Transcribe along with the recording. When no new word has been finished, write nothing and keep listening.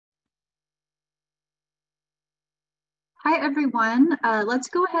Hi, everyone. Let's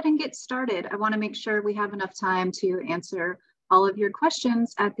go ahead and get started. I want to make sure we have enough time to answer all of your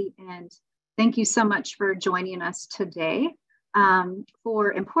questions at the end. Thank you so much for joining us today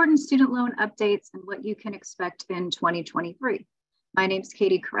for important student loan updates and what you can expect in 2023. My name is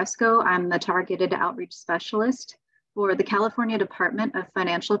Katie Carresco. I'm the Targeted Outreach Specialist for the California Department of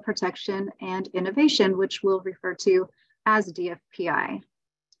Financial Protection and Innovation, which we'll refer to as DFPI.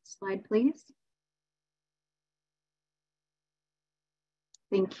 Slide, please.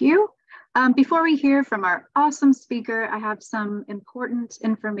 Thank you. Before we hear from our awesome speaker, I have some important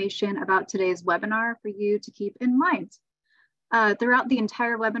information about today's webinar for you to keep in mind. Throughout the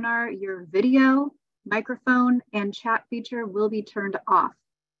entire webinar, your video, microphone, and chat feature will be turned off.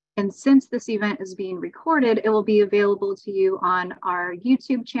 And since this event is being recorded, it will be available to you on our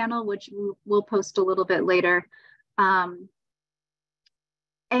YouTube channel, which we'll post a little bit later.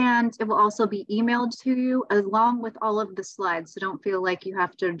 And it will also be emailed to you along with all of the slides. So don't feel like you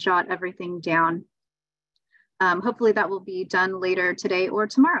have to jot everything down. Hopefully that will be done later today or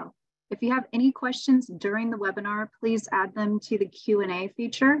tomorrow. If you have any questions during the webinar, please add them to the Q&A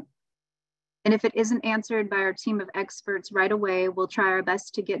feature. And if it isn't answered by our team of experts right away, we'll try our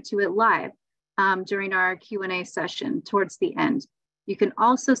best to get to it live during our Q&A session towards the end. You can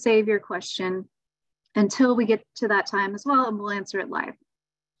also save your question until we get to that time as well, and we'll answer it live.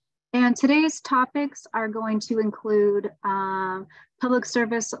 And today's topics are going to include public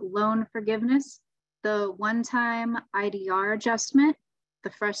service loan forgiveness, the one-time IDR adjustment,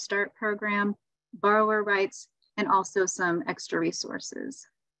 the Fresh Start program, borrower rights, and also some extra resources.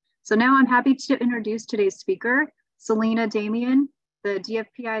 So now I'm happy to introduce today's speaker, Selena Damian, the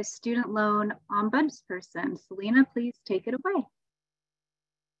DFPI Student Loan Ombudsperson. Selena, please take it away.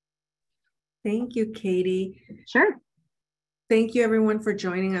 Thank you, Katie. Sure. Thank you, everyone, for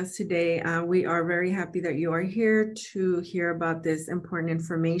joining us today. We are very happy that you are here to hear about this important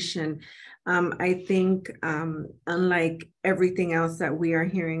information. I think, unlike everything else that we are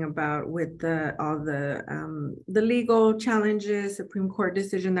hearing about with all the legal challenges, Supreme Court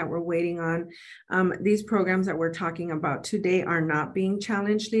decision that we're waiting on, these programs that we're talking about today are not being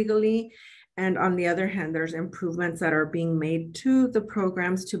challenged legally. And on the other hand, there's improvements that are being made to the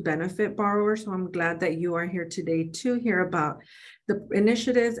programs to benefit borrowers. So I'm glad that you are here today to hear about the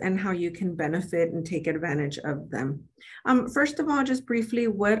initiatives and how you can benefit and take advantage of them. First of all, just briefly,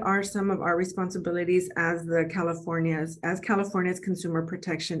 what are some of our responsibilities as California's Consumer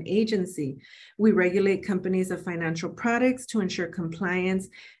Protection Agency? We regulate companies of financial products to ensure compliance,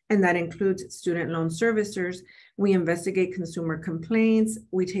 and that includes student loan servicers. We investigate consumer complaints.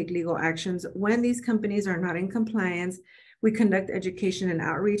 We take legal actions when these companies are not in compliance. We conduct education and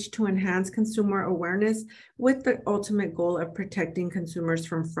outreach to enhance consumer awareness with the ultimate goal of protecting consumers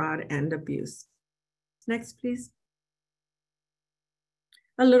from fraud and abuse. Next, please.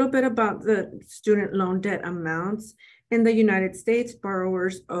 A little bit about the student loan debt amounts. In the United States,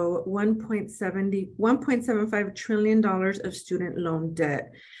 borrowers owe $1.75 trillion of student loan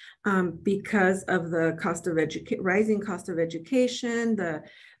debt. Because of the rising cost of education, the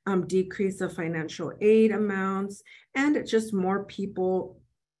decrease of financial aid amounts, and just more people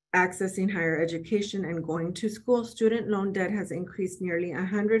accessing higher education and going to school, student loan debt has increased nearly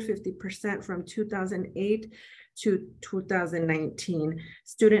 150% from 2008 to 2019.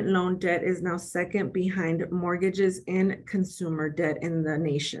 Student loan debt is now second behind mortgages and consumer debt in the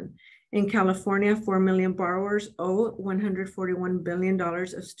nation. In California, 4 million borrowers owe $141 billion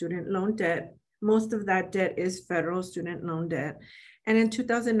of student loan debt. Most of that debt is federal student loan debt. And in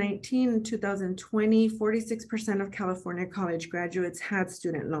 2019 and 2020, 46% of California college graduates had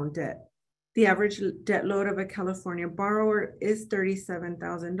student loan debt. The average debt load of a California borrower is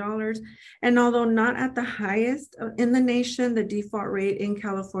 $37,000. And although not at the highest in the nation, the default rate in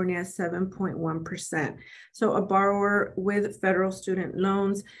California is 7.1%. So a borrower with federal student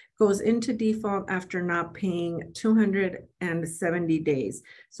loans goes into default after not paying 270 days.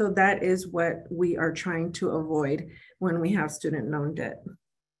 So that is what we are trying to avoid when we have student loan debt.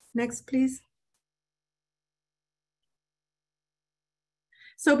 Next, please.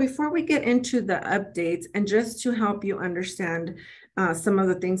 So before we get into the updates, and just to help you understand some of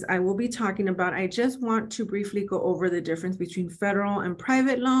the things I will be talking about, I just want to briefly go over the difference between federal and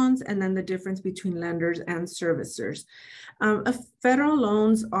private loans, and then the difference between lenders and servicers. Federal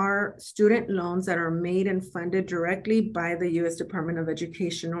loans are student loans that are made and funded directly by the U.S. Department of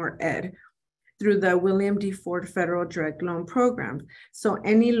Education, or ED. through the William D. Ford Federal Direct Loan Program. So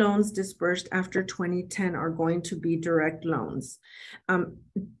any loans disbursed after 2010 are going to be direct loans.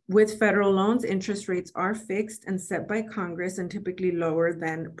 With federal loans, interest rates are fixed and set by Congress and typically lower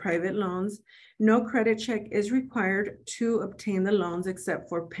than private loans. No credit check is required to obtain the loans except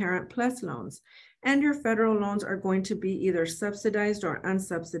for Parent Plus loans. And your federal loans are going to be either subsidized or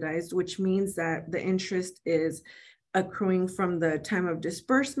unsubsidized, which means that the interest is accruing from the time of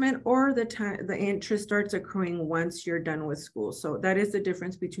disbursement, or the interest starts accruing once you're done with school. So that is the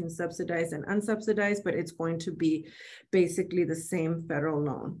difference between subsidized and unsubsidized, but it's going to be basically the same federal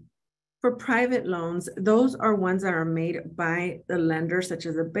loan. For private loans, those are ones that are made by the lender, such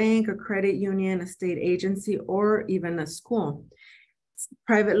as a bank, a credit union, a state agency, or even a school.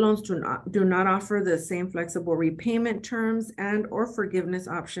 Private loans do not offer the same flexible repayment terms and or forgiveness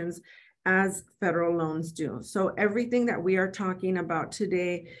options as federal loans do. So everything that we are talking about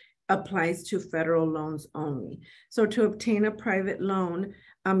today applies to federal loans only. So to obtain a private loan,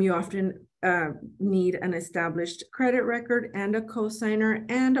 you often need an established credit record and a cosigner,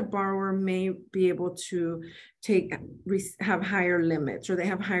 and a borrower may be able to have higher limits, or they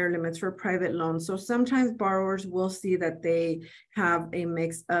have higher limits for private loans. So sometimes borrowers will see that they have a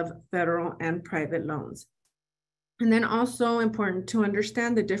mix of federal and private loans. And then also important to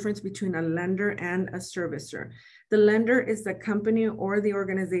understand the difference between a lender and a servicer. The lender is the company or the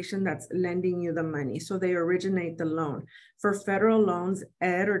organization that's lending you the money. So they originate the loan. For federal loans,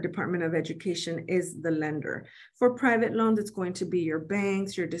 Ed or Department of Education is the lender. For private loans, it's going to be your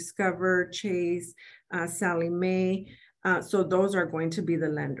banks, your Discover, Chase, Sallie Mae. So those are going to be the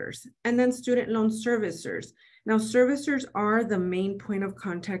lenders. And then student loan servicers. Now, servicers are the main point of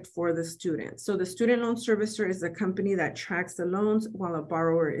contact for the student. So the student loan servicer is the company that tracks the loans while a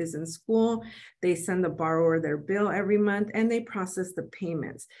borrower is in school. They send the borrower their bill every month and they process the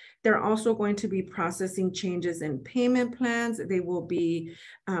payments. They're also going to be processing changes in payment plans. They will be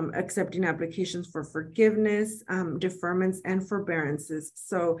accepting applications for forgiveness, deferments, and forbearances.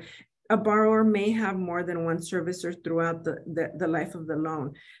 So a borrower may have more than one servicer throughout the life of the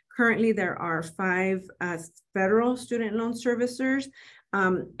loan. Currently, there are 5 federal student loan servicers,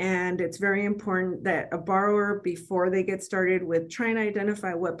 and it's very important that a borrower, before they get started with trying to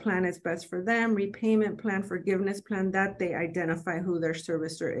identify what plan is best for them, repayment plan, forgiveness plan, that they identify who their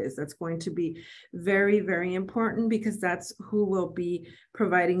servicer is. That's going to be very, very important, because that's who will be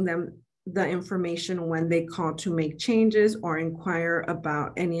providing them the information when they call to make changes or inquire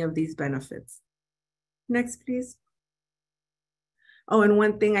about any of these benefits. Next, please. Oh, and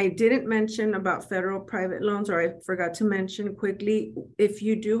one thing I didn't mention about federal private loans, or I forgot to mention quickly, if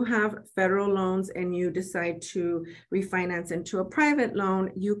you do have federal loans and you decide to refinance into a private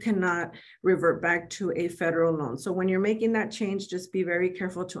loan, you cannot revert back to a federal loan. So when you're making that change, just be very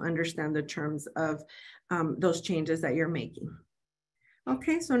careful to understand the terms of those changes that you're making.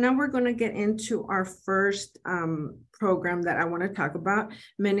 Okay, so now we're going to get into our first program that I want to talk about.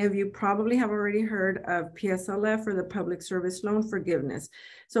 Many of you probably have already heard of PSLF, or the Public Service Loan Forgiveness.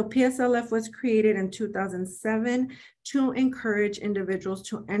 So PSLF was created in 2007 to encourage individuals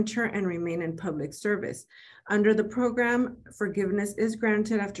to enter and remain in public service. Under the program, forgiveness is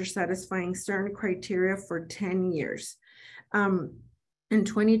granted after satisfying certain criteria for 10 years. In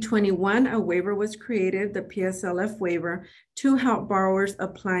 2021, a waiver was created, the PSLF Waiver, to help borrowers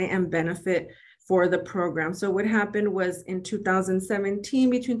apply and benefit for the program. So what happened was in 2017,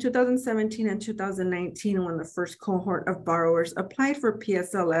 between 2017 and 2019, when the first cohort of borrowers applied for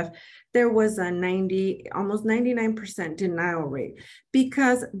PSLF, there was a almost 99% denial rate,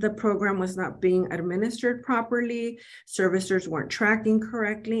 because the program was not being administered properly, servicers weren't tracking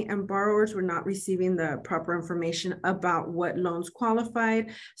correctly, and borrowers were not receiving the proper information about what loans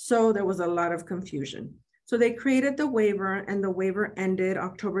qualified. So there was a lot of confusion. So they created the waiver, and the waiver ended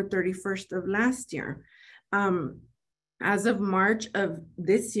October 31st of last year. As of March of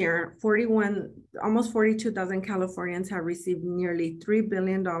this year, almost 42,000 Californians have received nearly $3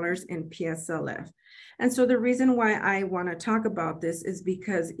 billion in PSLF. And so the reason why I want to talk about this is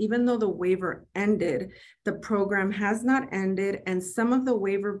because even though the waiver ended, the program has not ended, and some of the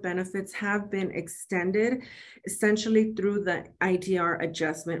waiver benefits have been extended, essentially through the IDR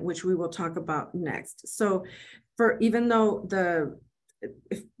adjustment, which we will talk about next. So even though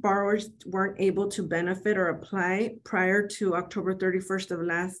if borrowers weren't able to benefit or apply prior to October 31st of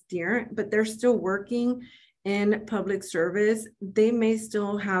last year, but they're still working in public service, they may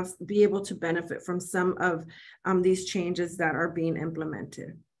still be able to benefit from some of these changes that are being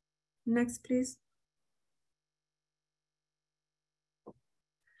implemented. Next, please.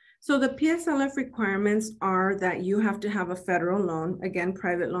 So the PSLF requirements are that you have to have a federal loan. Again,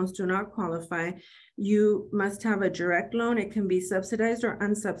 private loans do not qualify. You must have a direct loan. It can be subsidized or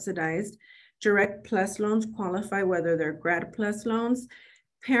unsubsidized. Direct plus loans qualify whether they're grad plus loans.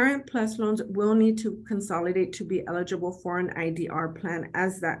 Parent plus loans will need to consolidate to be eligible for an IDR plan,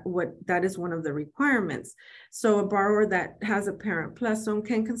 as that is one of the requirements. So a borrower that has a parent plus loan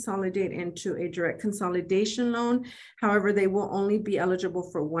can consolidate into a direct consolidation loan. However, they will only be eligible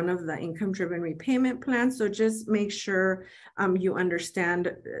for one of the income-driven repayment plans. So just make sure you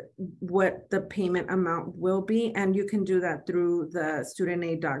understand what the payment amount will be, and you can do that through the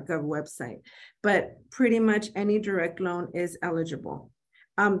studentaid.gov website. But pretty much any direct loan is eligible.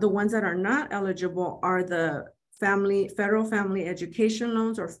 The ones that are not eligible are the federal family education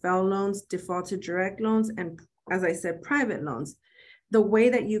loans or FFEL loans, defaulted direct loans, and as I said, private loans. The way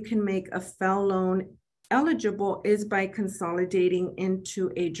that you can make a FFEL loan eligible is by consolidating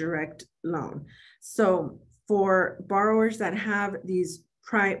into a direct loan. So for borrowers that have these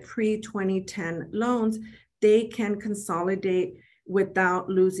pre-2010 loans, they can consolidate without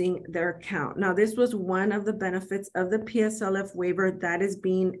losing their account. Now, this was one of the benefits of the PSLF waiver that is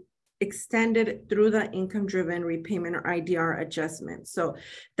being extended through the income-driven repayment or IDR adjustment. So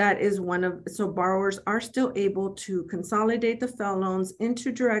that is so borrowers are still able to consolidate the FFEL loans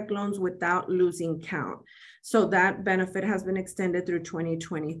into direct loans without losing count. So that benefit has been extended through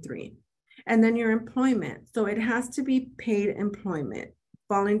 2023. And then your employment. So it has to be paid employment.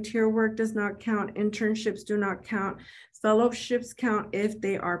 Volunteer work does not count. Internships do not count. Fellowships count if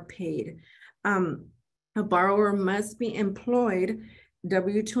they are paid. A borrower must be employed,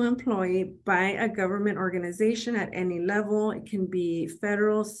 W-2 employee, by a government organization at any level. It can be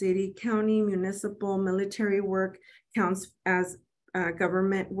federal, city, county, municipal, military work counts as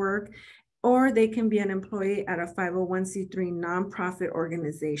government work, or they can be an employee at a 501c3 nonprofit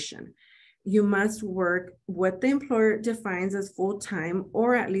organization. You must work what the employer defines as full-time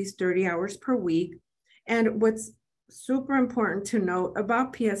or at least 30 hours per week. And what's super important to note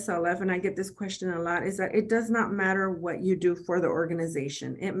about PSLF, and I get this question a lot, is that it does not matter what you do for the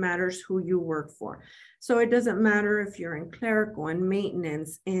organization. It matters who you work for. So it doesn't matter if you're in clerical and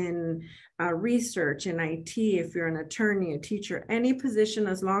maintenance, in research, in IT, if you're an attorney, a teacher, any position,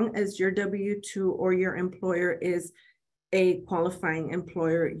 as long as your W-2 or your employer is a qualifying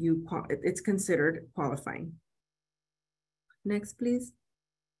employer, it's considered qualifying. Next, please.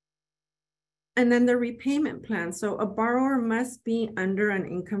 And then the repayment plan. So a borrower must be under an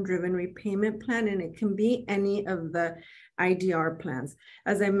income-driven repayment plan, and it can be any of the IDR plans.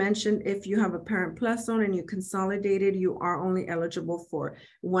 As I mentioned, if you have a parent plus loan and you consolidated, you are only eligible for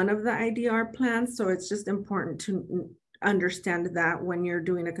one of the IDR plans. So it's just important to understand that when you're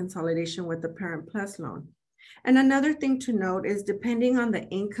doing a consolidation with the parent plus loan. And another thing to note is, depending on the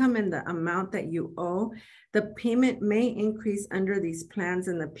income and the amount that you owe, the payment may increase under these plans,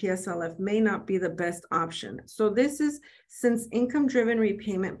 and the PSLF may not be the best option. So this is, since income-driven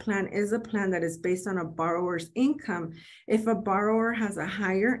repayment plan is a plan that is based on a borrower's income, if a borrower has a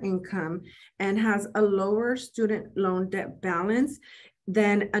higher income and has a lower student loan debt balance,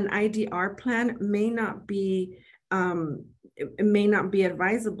 then an IDR plan may not be it may not be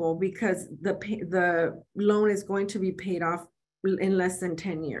advisable, because the loan is going to be paid off in less than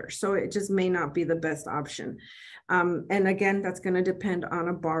 10 years. So it just may not be the best option. And again, that's going to depend on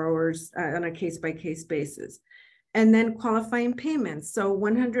a borrower's on a case-by-case basis. And then qualifying payments. So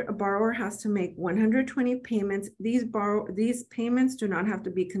a borrower has to make 120 payments. These payments do not have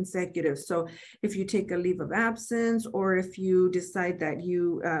to be consecutive. So if you take a leave of absence, or if you decide that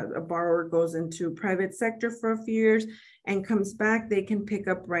a borrower goes into private sector for a few years and comes back, they can pick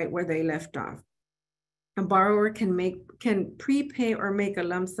up right where they left off. A borrower can prepay or make a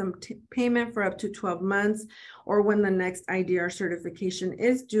lump sum payment for up to 12 months, or when the next IDR certification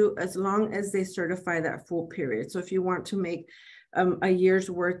is due, as long as they certify that full period. So if you want to make a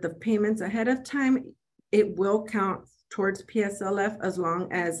year's worth of payments ahead of time, it will count towards PSLF as long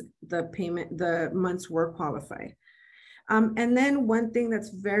as the months were qualified. And then one thing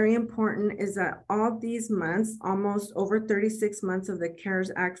that's very important is that all these months, almost over 36 months of the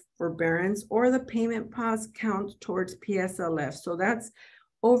CARES Act forbearance or the payment pause, count towards PSLF. So that's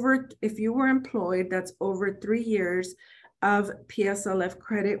if you were employed, that's over 3 years of PSLF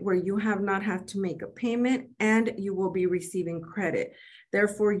credit where you have not had to make a payment, and you will be receiving credit.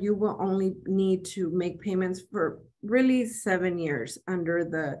 Therefore, you will only need to make payments for really 7 years under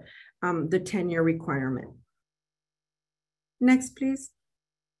the 10-year requirement. Next, please.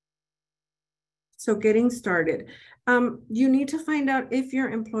 So getting started, you need to find out if your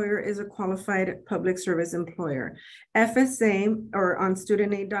employer is a qualified public service employer. FSA or on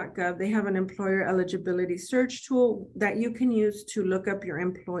studentaid.gov, they have an employer eligibility search tool that you can use to look up your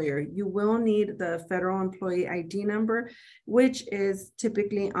employer. You will need the federal employee ID number, which is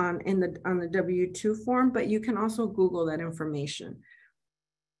typically on the W-2 form, but you can also Google that information.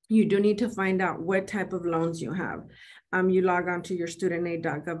 You do need to find out what type of loans you have. You log on to your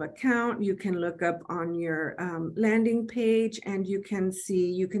studentaid.gov account. You can look up on your landing page, and you can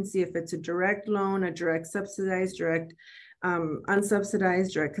see if it's a direct loan, a direct subsidized, direct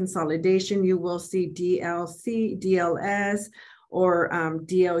unsubsidized, direct consolidation. You will see DLC, DLS, or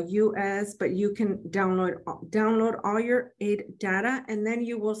DLUS, but you can download all your aid data, and then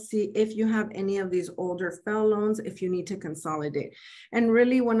you will see if you have any of these older FFEL loans, if you need to consolidate. And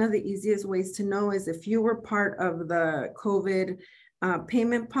really, one of the easiest ways to know is if you were part of the COVID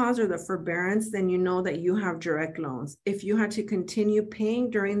payment pause or the forbearance, then you know that you have direct loans. If you had to continue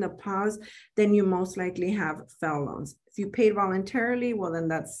paying during the pause, then you most likely have FFEL loans. If you paid voluntarily, well, then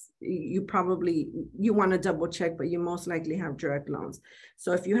you want to double check, but you most likely have direct loans.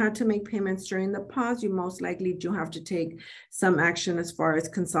 So if you had to make payments during the pause, you most likely do have to take some action as far as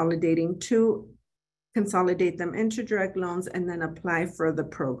consolidate them into direct loans and then apply for the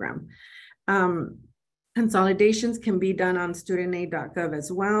program. Consolidations can be done on studentaid.gov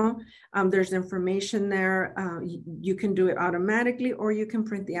as well. There's information there. You can do it automatically, or you can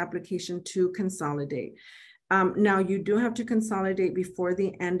print the application to consolidate. Now, you do have to consolidate before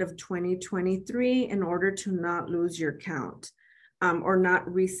the end of 2023 in order to not lose your count or not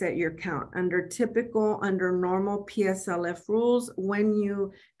reset your count. Under normal PSLF rules, when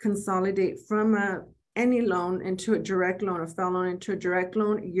you consolidate from any loan into a direct loan, a FFEL loan into a direct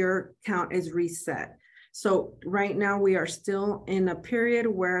loan, your count is reset. So right now we are still in a period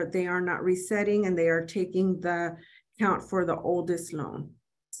where they are not resetting and they are taking the count for the oldest loan,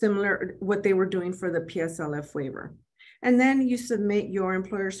 similar to what they were doing for the PSLF waiver. And then you submit your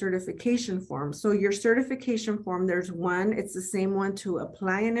employer certification form. So your certification form, there's one, it's the same one to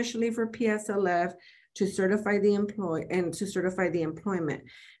apply initially for PSLF, to certify the employee and to certify the employment.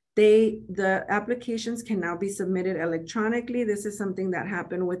 The applications can now be submitted electronically. This is something that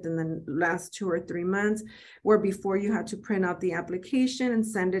happened within the last 2 or 3 months, where before you had to print out the application and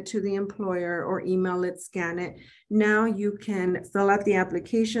send it to the employer or email it, scan it. Now you can fill out the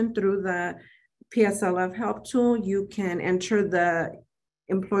application through the PSLF help tool. You can enter the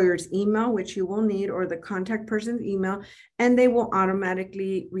employer's email, which you will need, or the contact person's email, and they will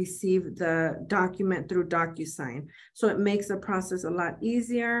automatically receive the document through DocuSign. So it makes the process a lot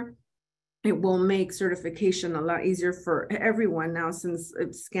easier. It will make certification a lot easier for everyone now, since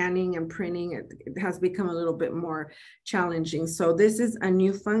scanning and printing it has become a little bit more challenging. So this is a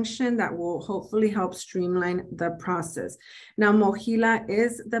new function that will hopefully help streamline the process. Now, Mohila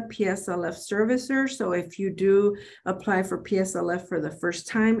is the PSLF servicer. So if you do apply for PSLF for the first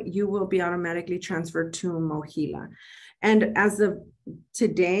time, you will be automatically transferred to Mohila. And as of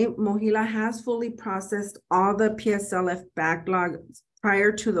today, Mohila has fully processed all the PSLF backlog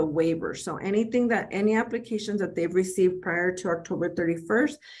prior to the waiver. So any applications that they've received prior to October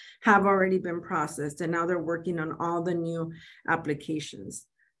 31st have already been processed, and now they're working on all the new applications.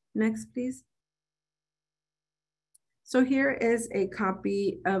 Next, please. So here is a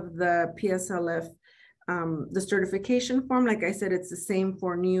copy of the PSLF, the certification form. Like I said, it's the same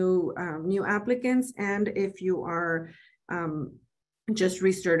for new applicants, and if you are just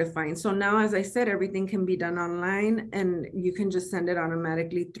recertifying. So now, as I said, everything can be done online, and you can just send it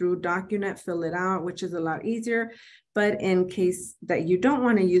automatically through DocuNet, fill it out, which is a lot easier. But in case that you don't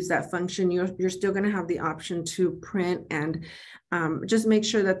want to use that function, you're still going to have the option to print, and just make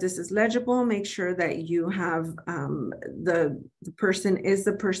sure that this is legible. Make sure that you have the person is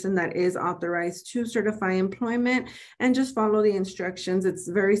the person that is authorized to certify employment, and just follow the instructions. It's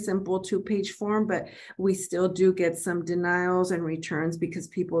very simple 2-page form, but we still do get some denials and returns because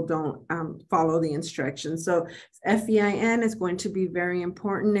people don't follow the instructions. So FEIN is going to be very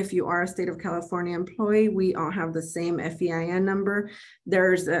important. If you are a state of California employee, we all have the same FEIN number.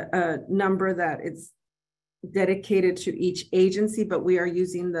 There's a number that it's dedicated to each agency, but we are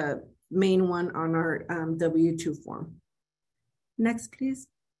using the main one on our W-2 form. Next, please.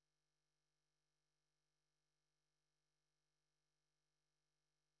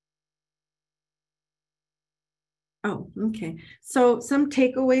 Oh, okay. So some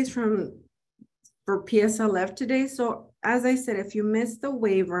takeaways for PSLF today. So as I said, if you miss the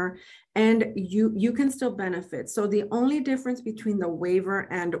waiver, and you can still benefit. So the only difference between the waiver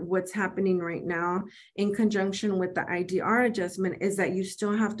and what's happening right now in conjunction with the IDR adjustment is that you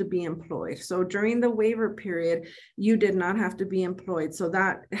still have to be employed. So during the waiver period, you did not have to be employed. So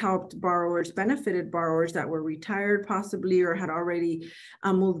that helped borrowers, benefited borrowers that were retired possibly or had already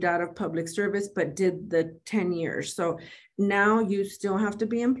moved out of public service, but did the 10 years. So now you still have to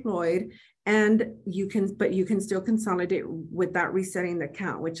be employed, and you can still consolidate with that resetting the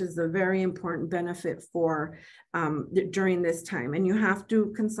account, which is a very important benefit for during this time. And you have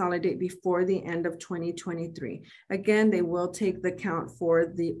to consolidate before the end of 2023. Again, they will take the account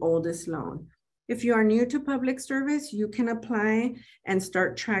for the oldest loan. If you are new to public service, you can apply and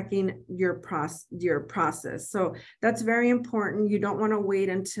start tracking your process. So that's very important. You don't want to wait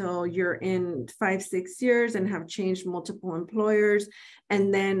until you're in 5-6 years and have changed multiple employers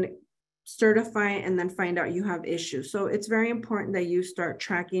and then certify and then find out you have issues. So it's very important that you start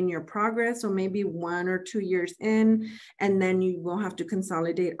tracking your progress. So maybe 1 or 2 years in, and then you will have to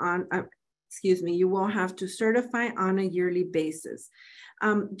consolidate on, you will have to certify on a yearly basis.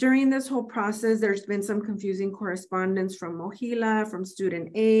 During this whole process, there's been some confusing correspondence from MOHELA, from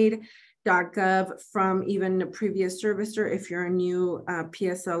studentaid.gov, from even a previous servicer if you're a new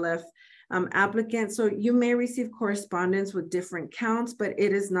PSLF applicant. So you may receive correspondence with different counts, but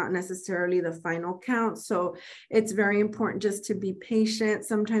it is not necessarily the final count. So it's very important just to be patient.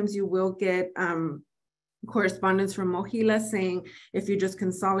 Sometimes you will get correspondence from MOHELA saying if you just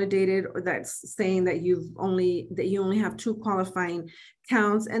consolidated, or that's saying that you only have 2 qualifying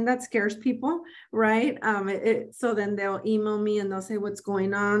counts, and that scares people, right? So then they'll email me and they'll say what's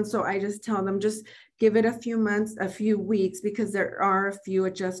going on. So I just tell them, just give it a few months, a few weeks, because there are a few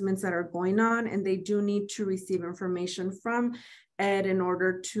adjustments that are going on, and they do need to receive information from Ed in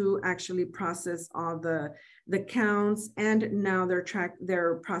order to actually process all the counts. And now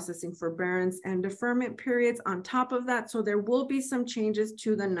they're processing forbearance and deferment periods on top of that. So there will be some changes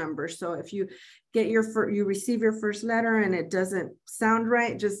to the numbers. So if you get you receive your first letter and it doesn't sound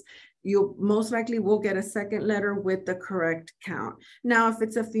right, you most likely will get a second letter with the correct count. Now, if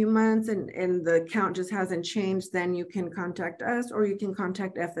it's a few months and the count just hasn't changed, then you can contact us, or you can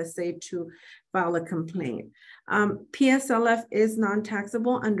contact FSA to file a complaint. PSLF is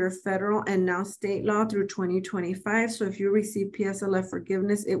non-taxable under federal and now state law through 2025. So if you receive PSLF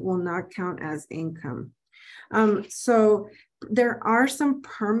forgiveness, it will not count as income. So there are some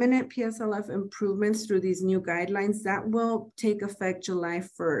permanent PSLF improvements through these new guidelines that will take effect July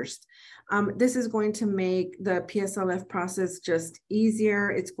 1st. This is going to make the PSLF process just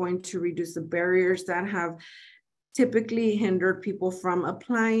easier. It's going to reduce the barriers that have typically hindered people from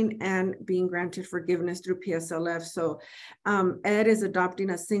applying and being granted forgiveness through PSLF. So Ed is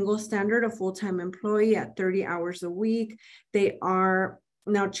adopting a single standard of full-time employee at 30 hours a week. They are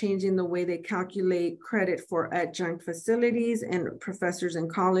now changing the way they calculate credit for adjunct facilities and professors in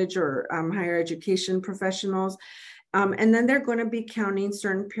college or higher education professionals. And then they're going to be counting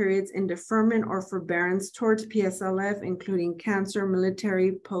certain periods in deferment or forbearance towards PSLF, including cancer,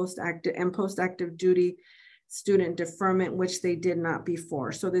 military, post-active duty student deferment, which they did not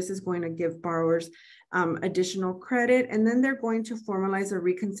before. So this is going to give borrowers additional credit. And then they're going to formalize a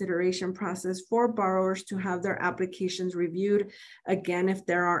reconsideration process for borrowers to have their applications reviewed again if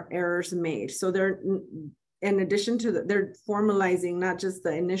there are errors made. So they're, in addition to that, they're formalizing not just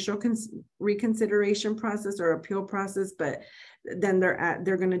the initial reconsideration process or appeal process, but then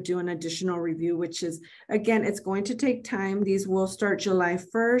they're going to do an additional review, which is, again, it's going to take time. These will start July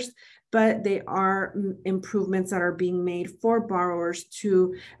 1st, but they are improvements that are being made for borrowers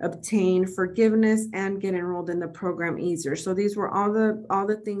to obtain forgiveness and get enrolled in the program easier. So these were all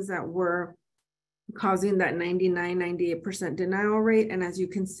the things that were causing that 98% denial rate. And as you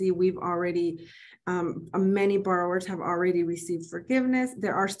can see, we've already, many borrowers have already received forgiveness.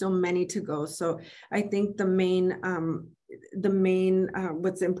 There are still many to go. So I think the main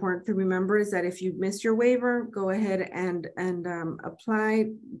what's important to remember is that if you missed your waiver, go ahead and apply,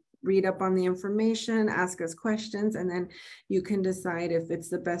 read up on the information, ask us questions, and then you can decide if it's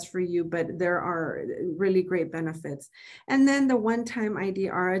the best for you. But there are really great benefits. And then the one-time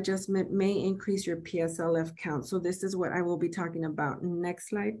IDR adjustment may increase your PSLF count. So this is what I will be talking about. Next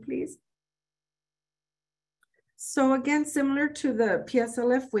slide, please. So again, similar to the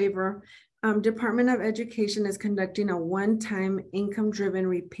PSLF waiver, Department of Education is conducting a one-time income-driven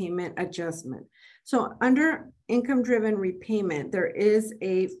repayment adjustment. So under income-driven repayment, there is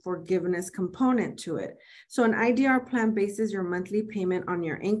a forgiveness component to it. So an IDR plan bases your monthly payment on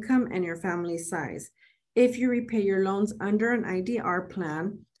your income and your family size. If you repay your loans under an IDR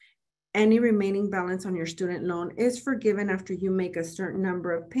plan, Any remaining balance on your student loan is forgiven after you make a certain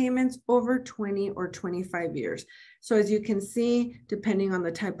number of payments over 20 or 25 years. So as you can see, depending on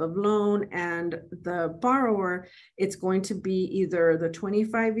the type of loan and the borrower, it's going to be either the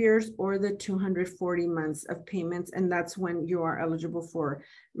 25 years or the 240 months of payments. And that's when you are eligible for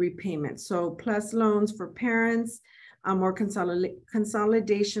repayment. So plus loans for parents, or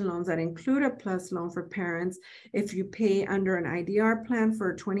consolidation loans that include a plus loan for parents. If you pay under an IDR plan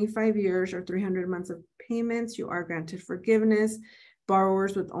for 25 years or 300 months of payments, you are granted forgiveness.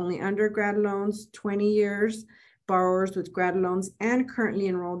 Borrowers with only undergrad loans, 20 years. Borrowers with grad loans and currently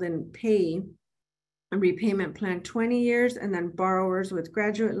enrolled in pay a repayment plan, 20 years, and then borrowers with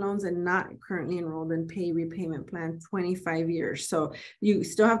graduate loans and not currently enrolled in pay repayment plan, 25 years. So you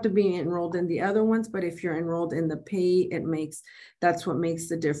still have to be enrolled in the other ones, but if you're enrolled in the pay, that's what makes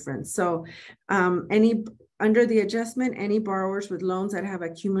the difference. So under the adjustment, any borrowers with loans that have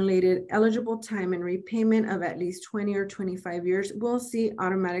accumulated eligible time in repayment of at least 20 or 25 years will see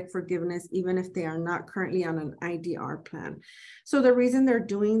automatic forgiveness, even if they are not currently on an IDR plan. So the reason they're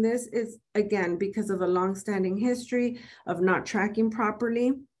doing this is, again, because of a longstanding history of not tracking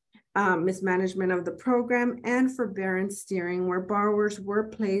properly, mismanagement of the program, and forbearance steering, where borrowers were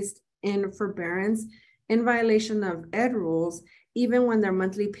placed in forbearance in violation of ED rules, even when their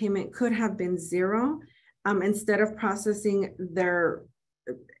monthly payment could have been zero. Instead of processing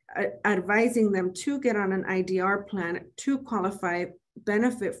advising them to get on an IDR plan to qualify,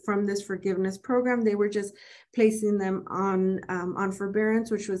 benefit from this forgiveness program, they were just placing them on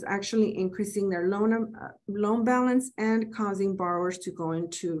forbearance, which was actually increasing their loan balance and causing borrowers to go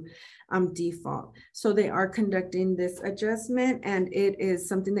into default. So they are conducting this adjustment, and it is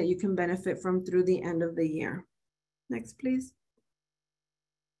something that you can benefit from through the end of the year. Next, please.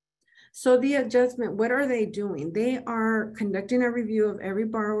 So the adjustment, what are they doing? They are conducting a review of every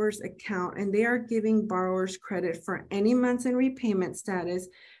borrower's account, and they are giving borrowers credit for any months in repayment status,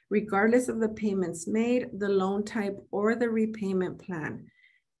 regardless of the payments made, the loan type, or the repayment plan.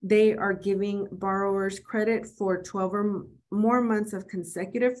 They are giving borrowers credit for 12 or more months of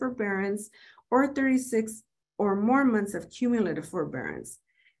consecutive forbearance or 36 or more months of cumulative forbearance.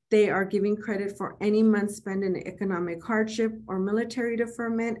 They are giving credit for any month spent in economic hardship or military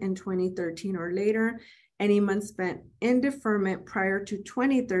deferment in 2013 or later, any month spent in deferment prior to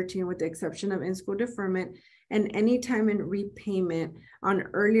 2013 with the exception of in-school deferment, and any time in repayment on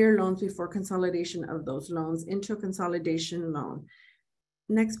earlier loans before consolidation of those loans into a consolidation loan.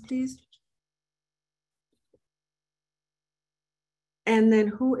 Next, please. And then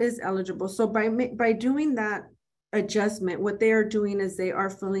who is eligible? So by doing that adjustment, what they are doing is they are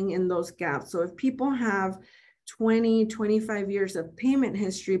filling in those gaps. So if people have 20, 25 years of payment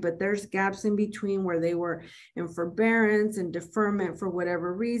history, but there's gaps in between where they were in forbearance and deferment for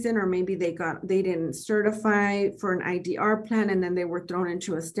whatever reason, or maybe they didn't certify for an IDR plan and then they were thrown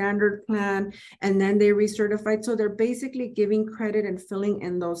into a standard plan and then they recertified. So they're basically giving credit and filling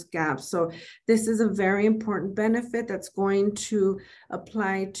in those gaps. So this is a very important benefit that's going to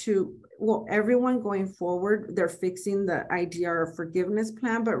apply to, well, everyone going forward. They're fixing the IDR forgiveness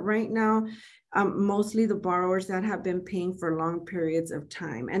plan, but right now, mostly the borrowers that have been paying for long periods of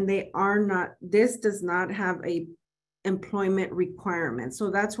time, and this does not have a employment requirement. So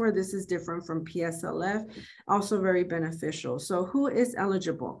that's where this is different from PSLF, also very beneficial. So who is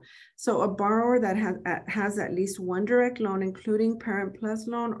eligible? So a borrower that has at least one direct loan, including Parent Plus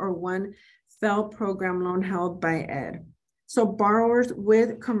loan, or one FEL program loan held by ED. So borrowers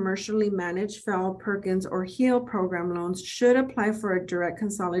with commercially managed FEL, Perkins, or HEAL program loans should apply for a direct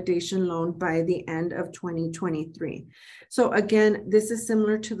consolidation loan by the end of 2023. So again, this is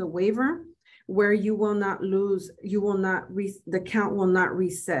similar to the waiver, where you will not lose, the count will not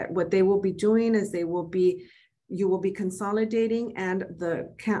reset. What they will be doing is you will be consolidating, and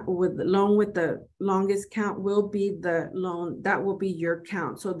the count with the loan with the longest count will be the loan that will be your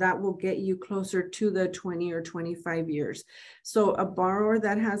count. So that will get you closer to the 20 or 25 years. So a borrower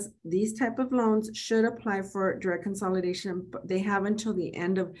that has these type of loans should apply for direct consolidation, but they have until the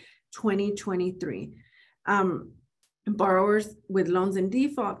end of 2023. Borrowers with loans in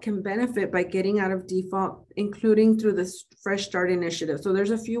default can benefit by getting out of default, including through the Fresh Start initiative. So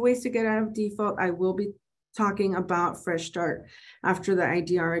there's a few ways to get out of default. I will be talking about Fresh Start after the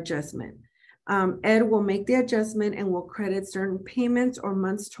IDR adjustment. ED will make the adjustment and will credit certain payments or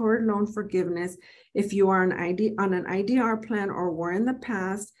months toward loan forgiveness if you are on an IDR plan or were in the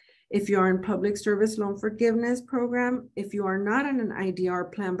past, if you are in public service loan forgiveness program, if you are not on an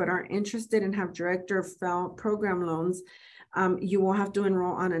IDR plan but are interested and have direct or FEL program loans, you will have to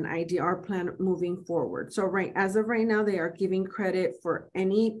enroll on an IDR plan moving forward. So as of right now, they are giving credit for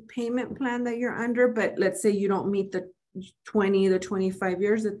any payment plan that you're under, but let's say you don't meet the 20 to 25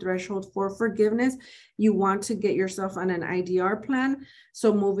 years, the threshold for forgiveness, you want to get yourself on an IDR plan.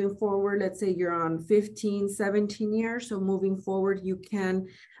 So moving forward, let's say you're on 15, 17 years. So moving forward, you can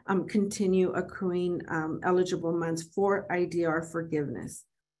continue accruing eligible months for IDR forgiveness.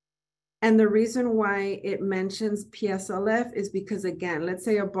 And the reason why it mentions PSLF is because, again, let's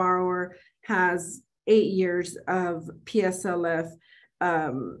say a borrower has 8 years of PSLF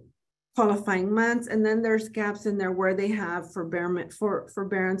qualifying months, and then there's gaps in there where they have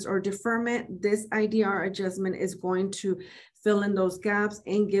forbearance or deferment. This IDR adjustment is going to fill in those gaps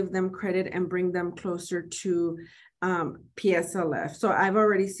and give them credit and bring them closer to PSLF. So I've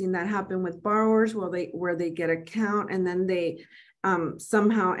already seen that happen with borrowers where they get a count and then they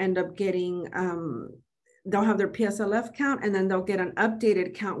somehow end up getting, they'll have their PSLF count and then they'll get an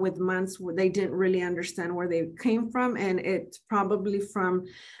updated count with months where they didn't really understand where they came from. And it's probably from,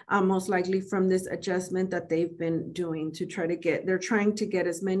 most likely from this adjustment that they've been doing to try to get, they're trying to get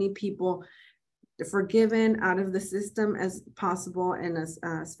as many people forgiven out of the system as possible and as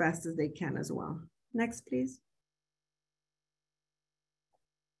fast as they can as well. Next, please.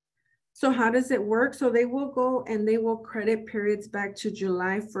 So how does it work? So they will go and they will credit periods back to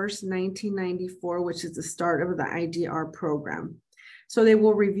July 1st, 1994, which is the start of the IDR program. So they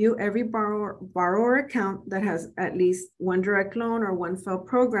will review every borrower account that has at least one direct loan or one FFEL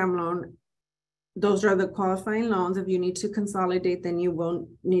program loan. Those are the qualifying loans. If you need to consolidate, then you will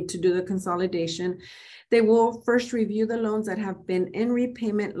need to do the consolidation. They will first review the loans that have been in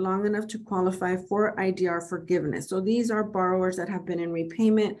repayment long enough to qualify for IDR forgiveness. So these are borrowers that have been in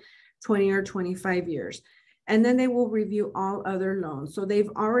repayment 20 or 25 years. And then they will review all other loans. So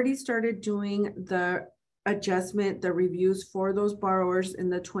they've already started doing the adjustment, the reviews for those borrowers in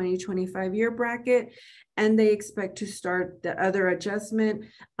the 20-25 year bracket. And they expect to start the other adjustment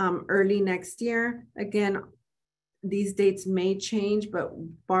early next year. Again, these dates may change, but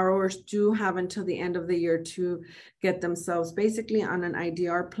borrowers do have until the end of the year to get themselves basically on an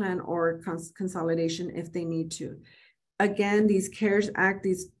IDR plan or consolidation if they need to. Again, these CARES Act,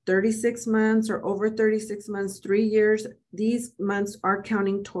 these 36 months or over 36 months, 3 years, these months are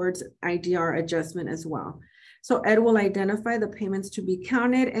counting towards IDR adjustment as well. So Ed will identify the payments to be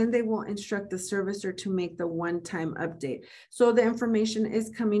counted and they will instruct the servicer to make the one-time update. So the information is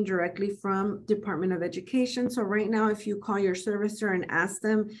coming directly from Department of Education. So right now, if you call your servicer and ask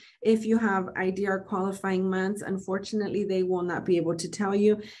them if you have IDR qualifying months, unfortunately, they will not be able to tell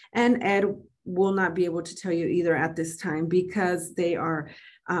you. And Ed will not be able to tell you either at this time because they are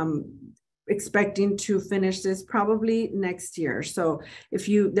expecting to finish this probably next year. So if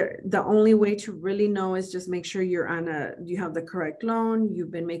the only way to really know is just make sure you have the correct loan,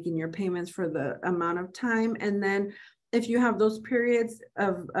 you've been making your payments for the amount of time. And then if you have those periods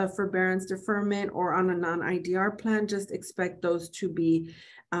of forbearance deferment or on a non-IDR plan, just expect those to be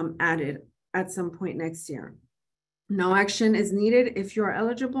added at some point next year. No action is needed if you are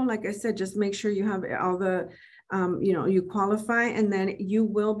eligible. Like I said, just make sure you have all the, you qualify, and then you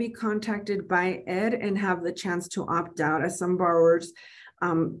will be contacted by Ed and have the chance to opt out, as some borrowers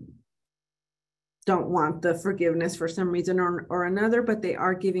don't want the forgiveness for some reason or another, but they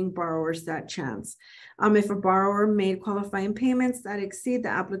are giving borrowers that chance. If a borrower made qualifying payments that exceed the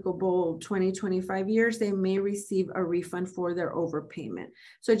applicable 20-25 years, they may receive a refund for their overpayment.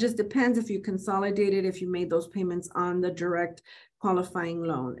 So it just depends if you consolidated, if you made those payments on the direct qualifying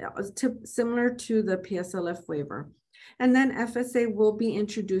loan, similar to the PSLF waiver. And then FSA will be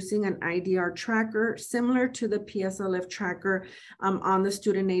introducing an IDR tracker similar to the PSLF tracker on the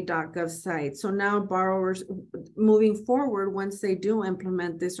studentaid.gov site. So now borrowers moving forward, once they do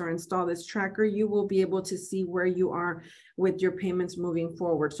implement this or install this tracker, you will be able to see where you are with your payments moving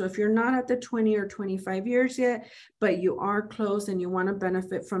forward. So if you're not at the 20 or 25 years yet, but you are close and you want to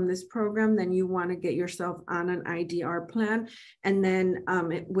benefit from this program, then you want to get yourself on an IDR plan. And then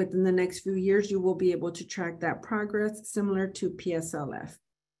within the next few years, you will be able to track that progress similar to PSLF.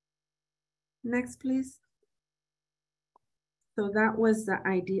 Next, please. So that was the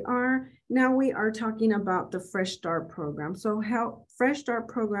IDR. Now we are talking about the Fresh Start program. So Fresh Start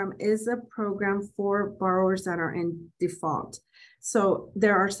program is a program for borrowers that are in default. So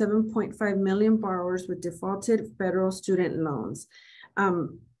there are 7.5 million borrowers with defaulted federal student loans.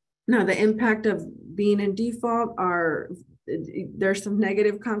 Now the impact of being in default there's some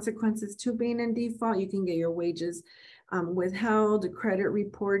negative consequences to being in default. You can get your wages withheld, credit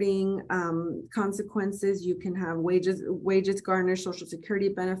reporting consequences. You can have wages garnished, Social Security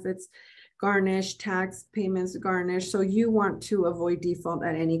benefits garnished, tax payments garnished. So you want to avoid default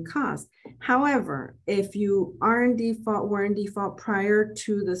at any cost. However, if you are in default, were in default prior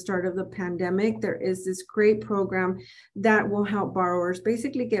to the start of the pandemic, there is this great program that will help borrowers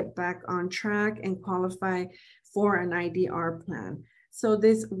basically get back on track and qualify for an IDR plan. So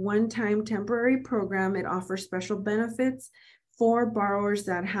this one-time temporary program, it offers special benefits for borrowers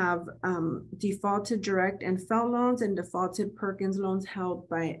that have defaulted direct and FFEL loans and defaulted Perkins loans held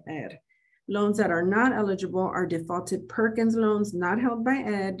by ED. Loans that are not eligible are defaulted Perkins loans not held by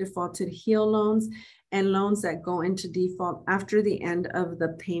ED, defaulted HEAL loans, and loans that go into default after the end of the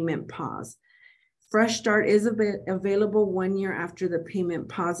payment pause. Fresh Start is available 1 year after the payment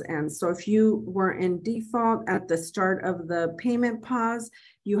pause ends. So if you were in default at the start of the payment pause,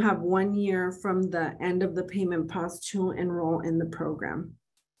 you have 1 year from the end of the payment pause to enroll in the program.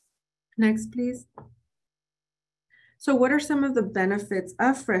 Next, please. So what are some of the benefits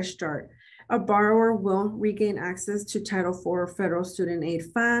of Fresh Start? A borrower will regain access to Title IV federal student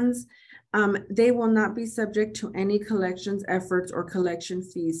aid funds. They will not be subject to any collections efforts or collection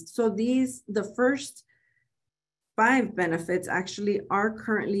fees. So the first 5 benefits actually are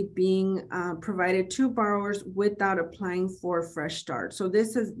currently being provided to borrowers without applying for Fresh Start. So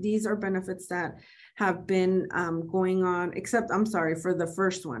these are benefits that have been going on, except for the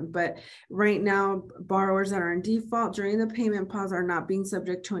first one. But right now, borrowers that are in default during the payment pause are not being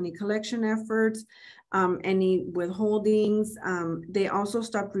subject to any collection efforts, any withholdings. They also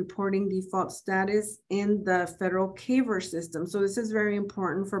stopped reporting default status in the federal waiver system. So this is very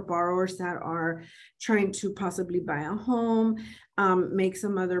important for borrowers that are trying to possibly buy a home, make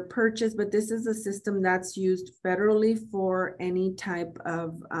some other purchase, but this is a system that's used federally for any type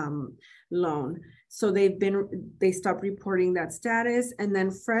of loan. So they stopped reporting that status, and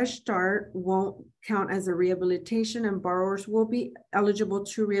then Fresh Start won't count as a rehabilitation, and borrowers will be eligible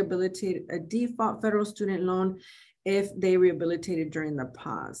to rehabilitate a default federal student loan if they rehabilitated during the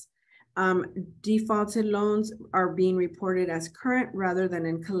pause. Defaulted loans are being reported as current rather than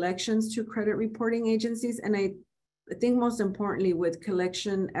in collections to credit reporting agencies. And I think most importantly, with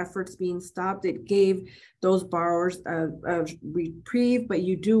collection efforts being stopped, it gave those borrowers a reprieve, but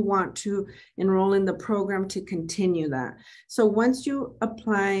you do want to enroll in the program to continue that. So once you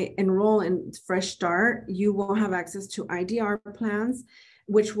enroll in Fresh Start, you will have access to IDR plans,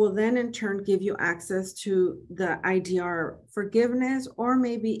 which will then in turn give you access to the IDR forgiveness or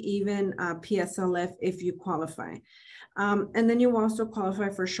maybe even PSLF if you qualify. And then you also qualify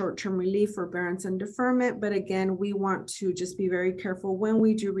for short-term relief, forbearance, and deferment. But again, we want to just be very careful when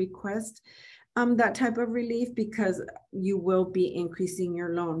we do request that type of relief because you will be increasing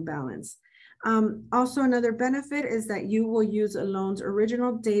your loan balance. Also, another benefit is that you will use a loan's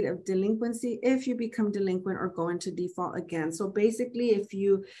original date of delinquency if you become delinquent or go into default again. So basically, if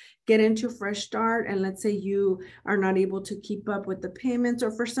you get into Fresh Start and let's say you are not able to keep up with the payments or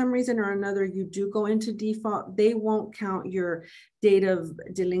for some reason or another you do go into default, they won't count your date of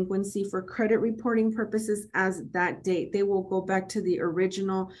delinquency for credit reporting purposes as that date. They will go back to the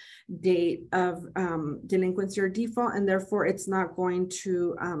original date of delinquency or default, and therefore it's not going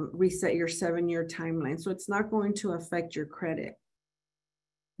to reset your 7-year timeline. So it's not going to affect your credit.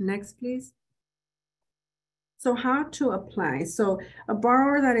 Next, please. So how to apply? So a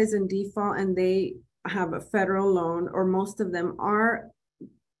borrower that is in default and they have a federal loan, or most of them are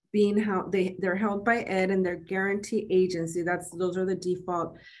being held, they're held by ED and their guarantee agency, those are the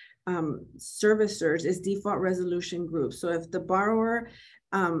default servicers, is Default Resolution Group. So if the borrower,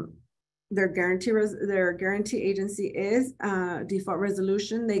 their guarantee agency is Default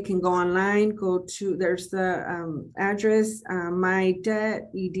Resolution, they can go online, there's the address, mydebt.ed.gov,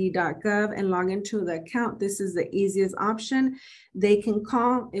 and log into the account. This is the easiest option. They can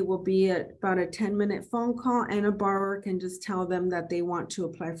call. It will be about a 10-minute phone call, and a borrower can just tell them that they want to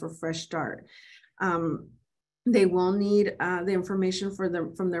apply for Fresh Start. They will need the information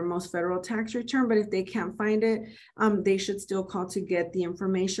from their most federal tax return, but if they can't find it, they should still call to get the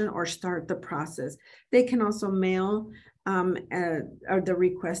information or start the process. They can also mail the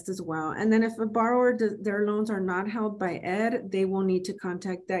request as well. And then if a borrower, their loans are not held by ED, they will need to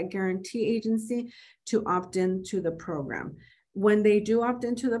contact that guarantee agency to opt into the program. When they do opt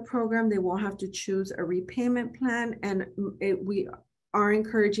into the program, they will have to choose a repayment plan, and we are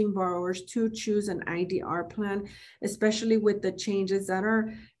encouraging borrowers to choose an IDR plan, especially with the changes that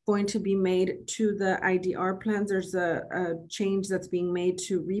are going to be made to the IDR plans. There's a change that's being made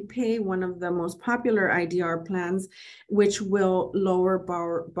to repay, one of the most popular IDR plans, which will lower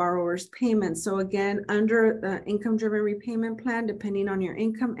borrowers' payments. So again, under the income-driven repayment plan, depending on your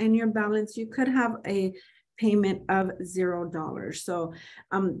income and your balance, you could have a payment of $0. So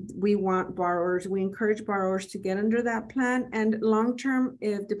we encourage borrowers to get under that plan, and long-term,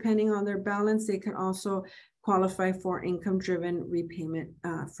 if depending on their balance, they can also qualify for income-driven repayment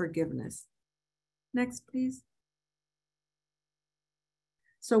forgiveness. Next, please.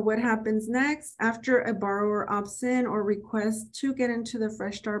 So what happens next? After a borrower opts in or requests to get into the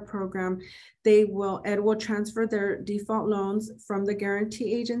Fresh Start program, Ed will transfer their default loans from the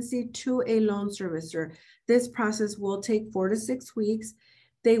guarantee agency to a loan servicer. This process will take 4 to 6 weeks.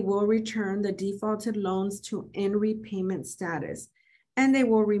 They will return the defaulted loans to in repayment status, and they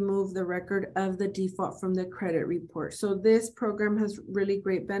will remove the record of the default from the credit report. So this program has really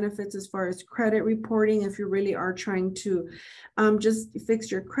great benefits as far as credit reporting. If you really are trying to just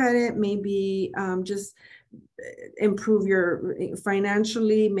fix your credit, maybe just improve your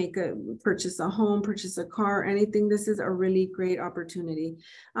financially, purchase a home, purchase a car, anything, this is a really great opportunity.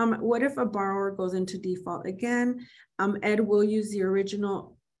 What if a borrower goes into default again? Ed will use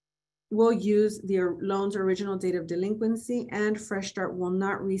the loan's original date of delinquency, and Fresh Start will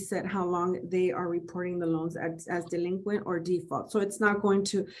not reset how long they are reporting the loans as delinquent or default. So it's not going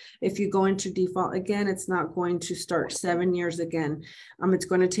to, if you go into default again, it's not going to start 7 years again. It's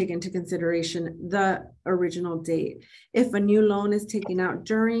going to take into consideration the original date. If a new loan is taken out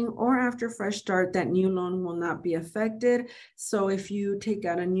during or after Fresh Start, that new loan will not be affected. So if you take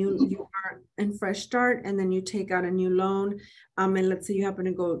out you are in Fresh Start and then you take out a new loan, and let's say you happen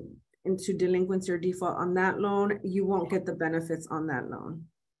to go into delinquency or default on that loan, you won't get the benefits on that loan.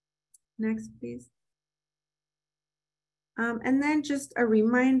 Next, please. And then just a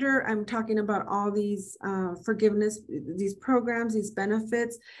reminder, I'm talking about all these forgiveness, these programs, these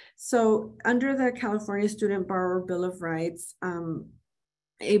benefits. So under the California Student Borrower Bill of Rights,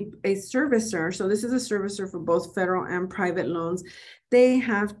 a servicer, so this is a servicer for both federal and private loans, they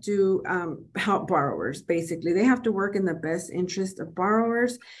have to help borrowers. Basically, they have to work in the best interest of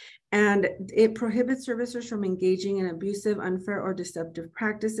borrowers. And it prohibits servicers from engaging in abusive, unfair, or deceptive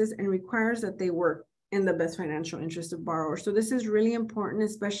practices, and requires that they work in the best financial interest of borrowers. So this is really important,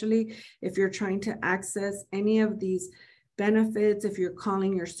 especially if you're trying to access any of these benefits, if you're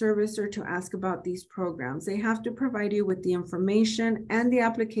calling your servicer to ask about these programs. They have to provide you with the information and the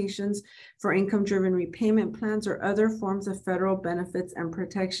applications for income-driven repayment plans or other forms of federal benefits and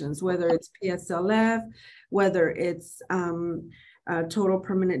protections, whether it's PSLF, whether it's total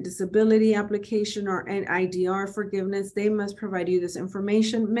permanent disability application or an IDR forgiveness. They must provide you this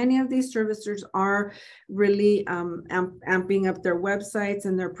information. Many of these servicers are really amping up their websites,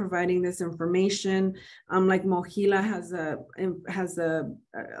 and they're providing this information. Like Mohila has a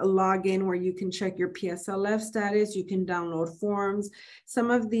login where you can check your PSLF status. You can download forms.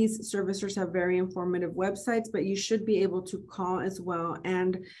 Some of these servicers have very informative websites, but you should be able to call as well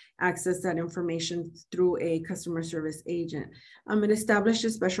and access that information through a customer service agent. It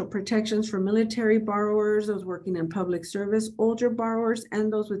establishes special protections for military borrowers, those working in public service, older borrowers,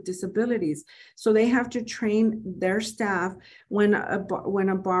 and those with disabilities. So they have to train their staff when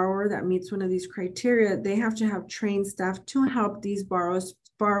a borrower that meets one of these criteria, they have to have trained staff to help these borrowers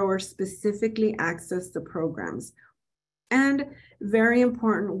specifically access the programs. And very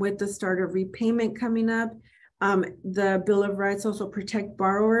important, with the start of repayment coming up, the Bill of Rights also protects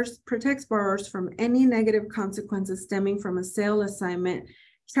borrowers from any negative consequences stemming from a sale, assignment,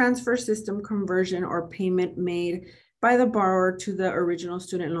 transfer, system conversion, or payment made by the borrower to the original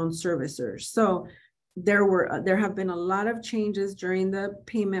student loan servicers. So there have been a lot of changes during the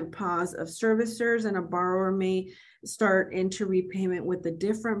payment pause of servicers, and a borrower may start into repayment with a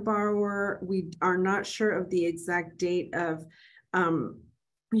different borrower. We are not sure of the exact date of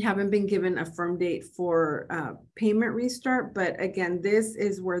we haven't been given a firm date for payment restart, but again, this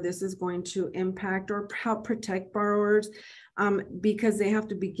is where this is going to impact or help protect borrowers because they have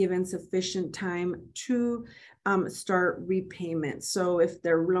to be given sufficient time to start repayment. So if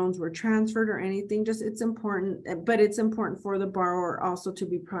their loans were transferred or anything, it's important, but it's important for the borrower also to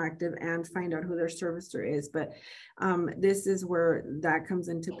be proactive and find out who their servicer is. But this is where that comes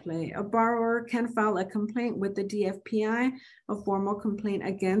into play. A borrower can file a complaint with the DFPI, a formal complaint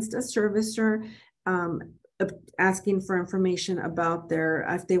against a servicer, asking for information about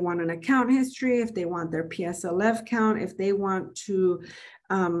if they want an account history, if they want their PSLF count, if they want to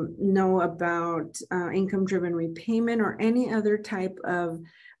know about income-driven repayment or any other type of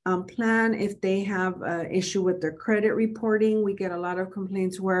plan. If they have an issue with their credit reporting, we get a lot of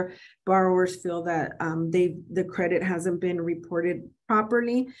complaints where borrowers feel that the credit hasn't been reported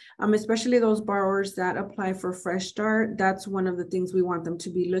properly, especially those borrowers that apply for Fresh Start. That's one of the things we want them to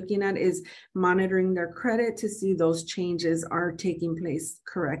be looking at, is monitoring their credit to see those changes are taking place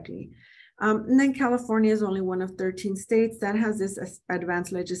correctly. And then California is only one of 13 states that has this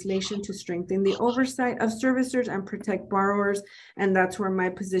advanced legislation to strengthen the oversight of servicers and protect borrowers. And that's where my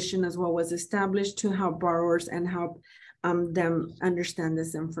position as well was established, to help borrowers and help them understand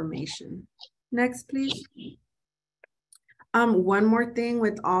this information. Next, please. One more thing,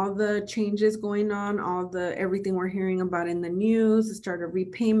 with all the changes going on, everything we're hearing about in the news, the start of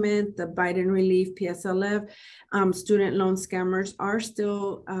repayment, the Biden relief, PSLF, student loan scammers are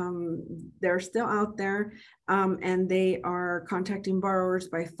still, they're still out there, and they are contacting borrowers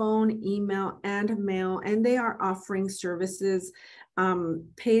by phone, email, and mail, and they are offering services,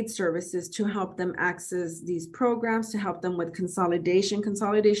 paid services, to help them access these programs, to help them with consolidation.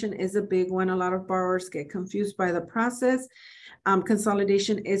 Consolidation is a big one. A lot of borrowers get confused by the process.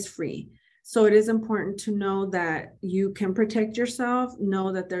 Consolidation is free. So it is important to know that you can protect yourself,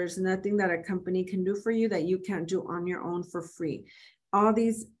 know that there's nothing that a company can do for you that you can't do on your own for free. All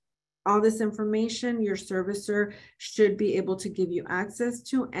this information your servicer should be able to give you access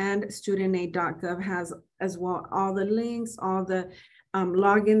to, and studentaid.gov has as well all the links, all the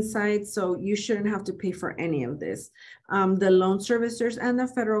login sites, so you shouldn't have to pay for any of this. The loan servicers and the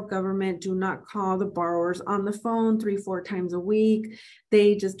federal government do not call the borrowers on the phone 3-4 times a week.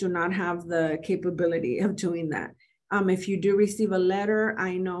 They just do not have the capability of doing that. If you do receive a letter,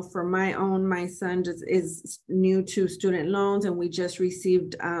 I know for my son just is new to student loans, and we just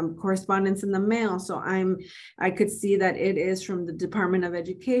received correspondence in the mail. So I could see that it is from the Department of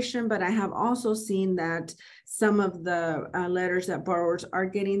Education, but I have also seen that some of the letters that borrowers are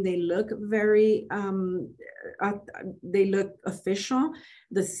getting, they look very, they look official.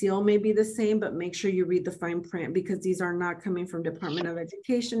 The seal may be the same, but make sure you read the fine print, because these are not coming from Department of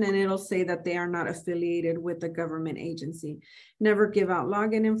Education, and it'll say that they are not affiliated with the government agency. Never give out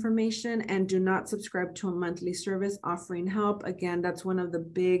login information, and do not subscribe to a monthly service offering help. Again, that's one of the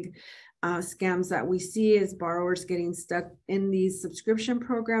big scams that we see, is borrowers getting stuck in these subscription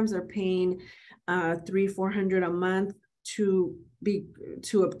programs. They're paying $300-400 a month to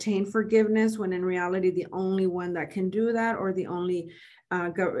obtain forgiveness, when in reality the only one that can do that, or the only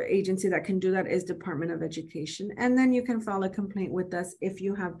agency that can do that, is Department of Education. And then you can file a complaint with us if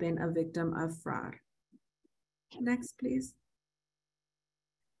you have been a victim of fraud. Next, please.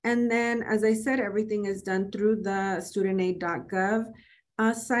 And then, as I said, everything is done through the studentaid.gov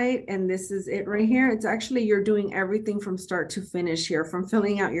site, and this is it right here. It's actually, you're doing everything from start to finish here, from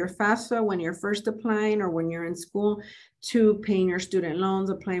filling out your FAFSA when you're first applying or when you're in school, to paying your student loans,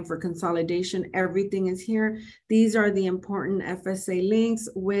 applying for consolidation. Everything is here. These are the important FSA links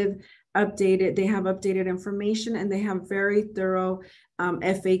with updated, they have updated information, and they have very thorough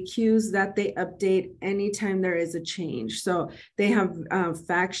FAQs that they update anytime there is a change. So they have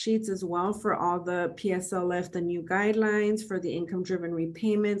fact sheets as well for all the PSLF, the new guidelines for the income-driven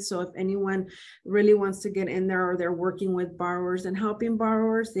repayment. So if anyone really wants to get in there, or they're working with borrowers and helping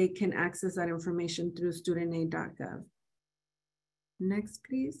borrowers, they can access that information through studentaid.gov. Next,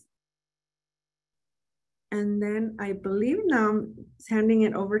 please. And then I believe now I'm handing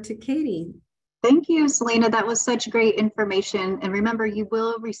it over to Katie. Thank you, Selena. That was such great information. And remember, you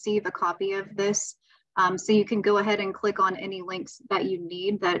will receive a copy of this. So you can go ahead and click on any links that you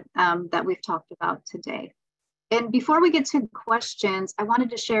need that we've talked about today. And before we get to questions, I wanted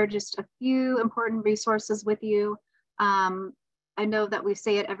to share just a few important resources with you. I know that we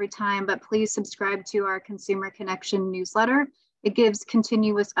say it every time, but please subscribe to our Consumer Connection newsletter. It gives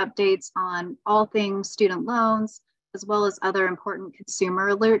continuous updates on all things student loans, as well as other important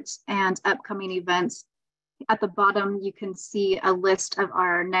consumer alerts and upcoming events. At the bottom, you can see a list of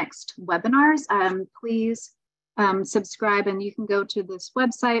our next webinars. Please subscribe, and you can go to this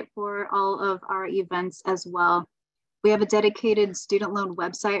website for all of our events as well. We have a dedicated student loan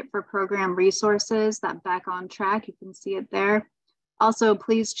website for program resources, that Back on Track. You can see it there. Also,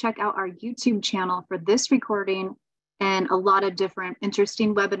 please check out our YouTube channel for this recording and a lot of different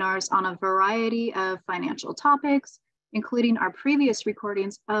interesting webinars on a variety of financial topics, including our previous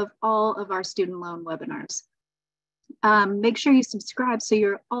recordings of all of our student loan webinars. Make sure you subscribe so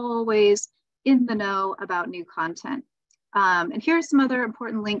you're always in the know about new content. And here are some other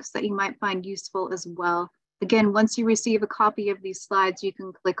important links that you might find useful as well. Again, once you receive a copy of these slides, you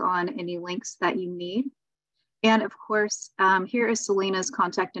can click on any links that you need. And of course, here is Selena's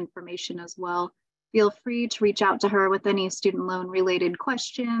contact information as well. Feel free to reach out to her with any student loan related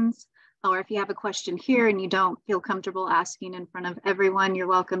questions, or if you have a question here and you don't feel comfortable asking in front of everyone, you're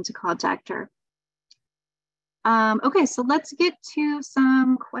welcome to contact her. Okay, so let's get to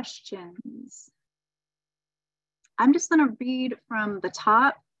some questions. I'm just gonna read from the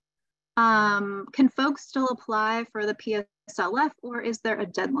top. Can folks still apply for the PSLF, or is there a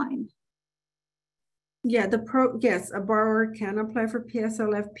deadline? Yeah, yes, a borrower can apply for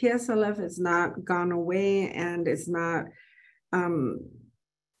PSLF. PSLF has not gone away and is not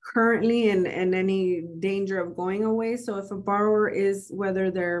currently in any danger of going away. So if a borrower is, whether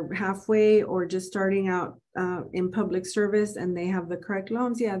they're halfway or just starting out in public service and they have the correct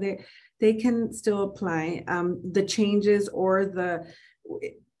loans, yeah, they can still apply. The changes or the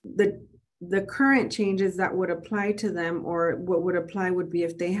current changes that would apply to them, or what would apply, would be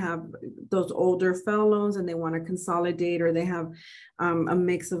if they have those older FFEL loans and they want to consolidate, or they have a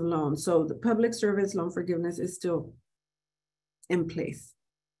mix of loans. So the public service loan forgiveness is still in place.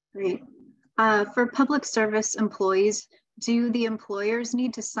 Great. For public service employees, do the employers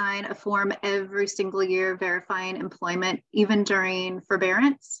need to sign a form every single year verifying employment, even during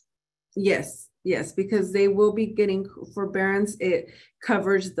forbearance? Yes, because they will be getting forbearance. It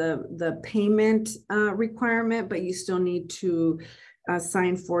covers the payment requirement, but you still need to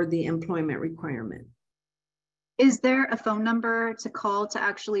sign for the employment requirement. Is there a phone number to call to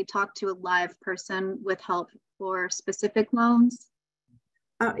actually talk to a live person with help for specific loans?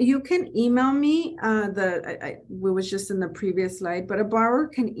 You can email me. We was just in the previous slide, but a borrower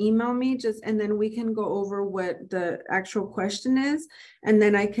can email me and then we can go over what the actual question is. And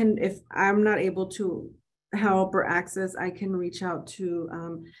then I can, if I'm not able to help or access, I can reach out to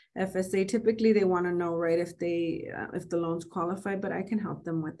FSA. Typically they want to know, right, if the loans qualify, but I can help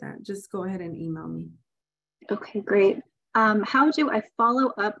them with that. Just go ahead and email me. Okay, great. How do I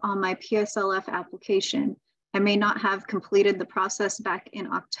follow up on my PSLF application? I may not have completed the process back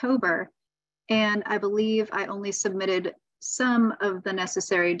in October, and I believe I only submitted some of the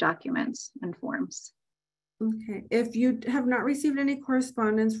necessary documents and forms. Okay, if you have not received any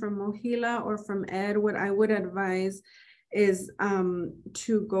correspondence from Mohila or from Ed, what I would advise is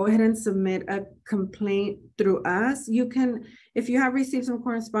to go ahead and submit a complaint through us. You can, if you have received some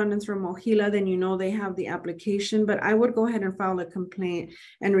correspondence from Mohila, then you know they have the application, but I would go ahead and file a complaint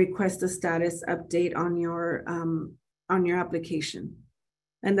and request a status update on your application.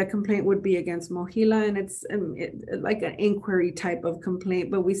 And the complaint would be against Mohila, and it's like an inquiry type of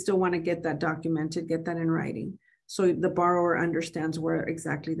complaint, but we still want to get that documented, get that in writing, so the borrower understands where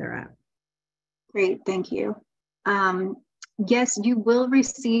exactly they're at. Great, thank you. Yes, you will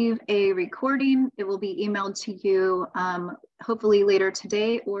receive a recording. It will be emailed to you hopefully later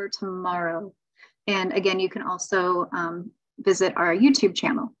today or tomorrow. And again, you can also visit our YouTube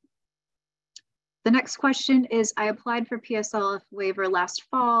channel. The next question is, I applied for PSLF waiver last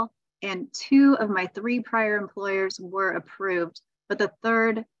fall and 2 of my 3 prior employers were approved, but the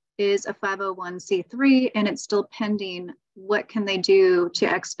third is a 501c3 and it's still pending. What can they do to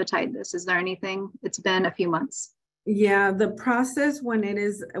expedite this? Is there anything? It's been a few months. Yeah, the process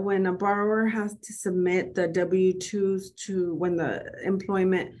when a borrower has to submit the W-2s to when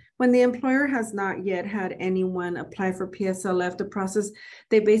the employer has not yet had anyone apply for PSLF, the process,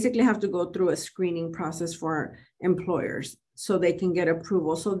 they basically have to go through a screening process for employers so they can get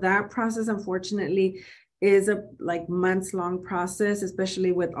approval. So that process, unfortunately, is a months-long process,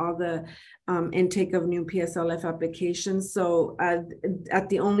 especially with all the intake of new PSLF applications. So at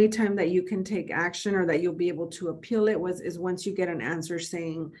the only time that you can take action or that you'll be able to appeal it is once you get an answer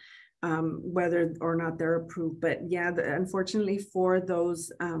saying whether or not they're approved. But yeah, unfortunately for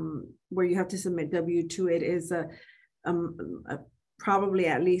those where you have to submit W-2, it is a probably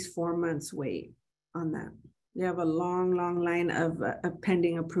at least 4 months wait on that. You have a long line of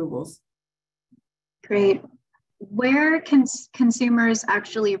pending approvals. Great. Where can consumers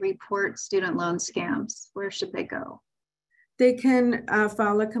actually report student loan scams? Where should they go? They can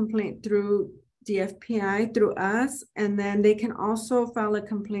file a complaint through DFPI, through us, and then they can also file a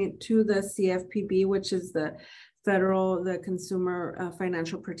complaint to the CFPB, which is the Consumer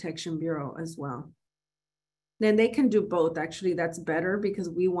Financial Protection Bureau as well. Then they can do both. Actually, that's better because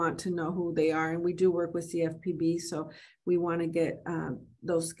we want to know who they are, and we do work with CFPB, so we want to get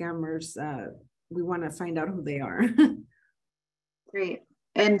those scammers. We want to find out who they are. Great.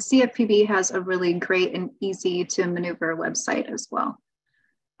 And CFPB has a really great and easy to maneuver website as well.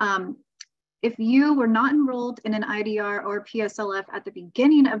 If you were not enrolled in an IDR or PSLF at the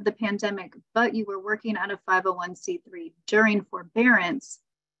beginning of the pandemic, but you were working at a 501c3 during forbearance,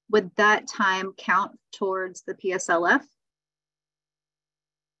 would that time count towards the PSLF?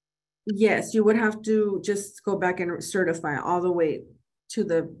 Yes, you would have to just go back and certify all the way to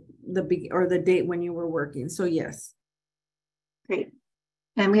the date when you were working. So yes. Great.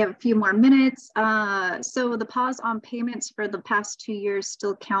 And we have a few more minutes. So the pause on payments for the past 2 years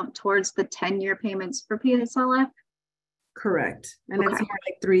still count towards the 10-year payments for PSLF? Correct. And okay. It's more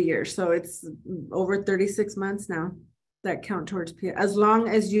like 3 years. So it's over 36 months now. that count towards PSLF, as long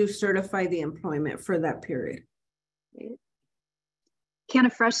as you certify the employment for that period. Can a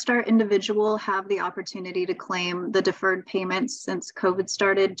fresh start individual have the opportunity to claim the deferred payments since COVID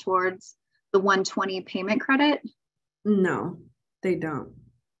started towards the 120 payment credit? No, they don't.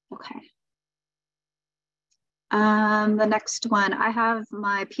 Okay. The next one, I have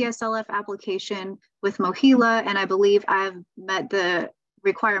my PSLF application with MOHELA, and I believe I've met the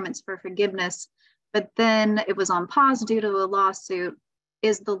requirements for forgiveness, but then it was on pause due to a lawsuit.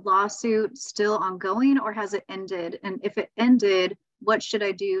 Is the lawsuit still ongoing or has it ended? And if it ended, what should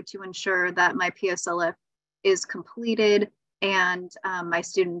I do to ensure that my PSLF is completed and my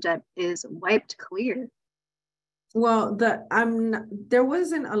student debt is wiped clear? Well, there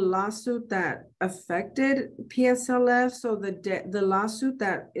wasn't a lawsuit that affected PSLF. So the lawsuit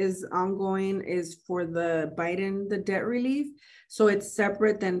that is ongoing is for the debt relief. So it's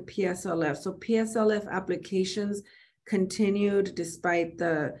separate than PSLF. So PSLF applications continued despite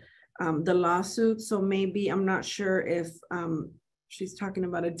the lawsuit. So maybe, I'm not sure if she's talking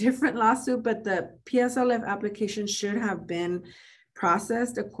about a different lawsuit, but the PSLF application should have been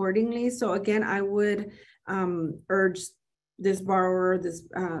processed accordingly. So again, I would urge this borrower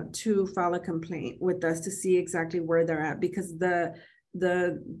to file a complaint with us to see exactly where they're at, because the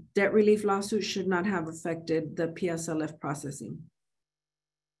debt relief lawsuit should not have affected the PSLF processing.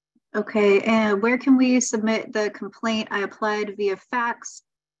 Okay, and where can we submit the complaint? I applied via fax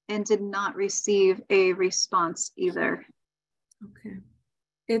and did not receive a response either. Okay,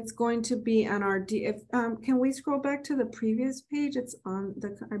 it's going to be on our can we scroll back to the previous page? It's on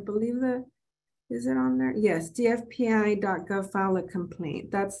I believe is it on there? Yes, dfpi.gov, file a complaint.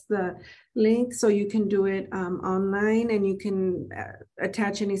 That's the link. So you can do it online, and you can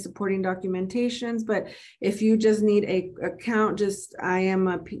attach any supporting documentations. But if you just need a account, I am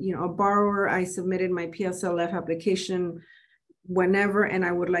a borrower, I submitted my PSLF application whenever, and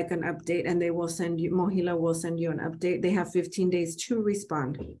I would like an update, and they will send you, MOHELA will send you an update. They have 15 days to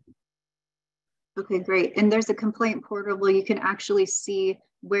respond. Okay, great. And there's a complaint portal where you can actually see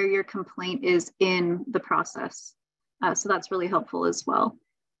where your complaint is in the process. So that's really helpful as well.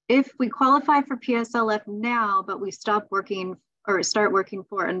 If we qualify for PSLF now, but we stop working or start working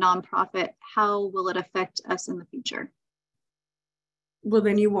for a nonprofit, how will it affect us in the future? Well,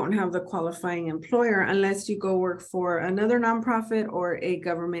 then you won't have the qualifying employer unless you go work for another nonprofit or a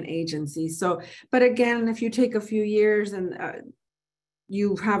government agency. So, but again, if you take a few years and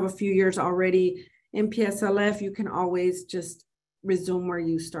you have a few years already in PSLF, you can always just resume where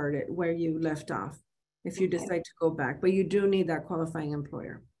you started, where you left off, if you decide to go back, but you do need that qualifying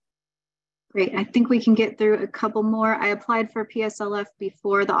employer. Great, I think we can get through a couple more. I applied for PSLF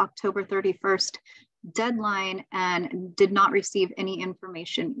before the October 31st deadline and did not receive any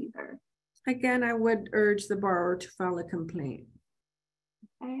information either. Again, I would urge the borrower to file a complaint.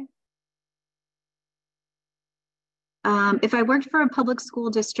 Okay. If I worked for a public school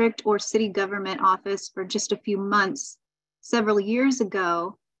district or city government office for just a few months several years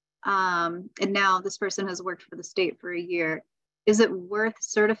ago, and now this person has worked for the state for a year, is it worth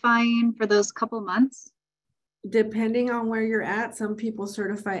certifying for those couple months? Depending on where you're at, some people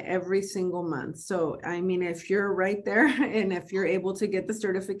certify every single month. So, I mean, if you're right there and if you're able to get the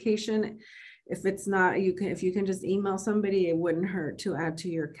certification, if it's not, if you can just email somebody, it wouldn't hurt to add to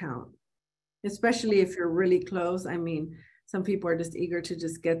your count, especially if you're really close. I mean, some people are just eager to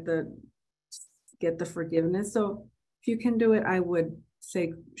just get the forgiveness. So if you can do it, I would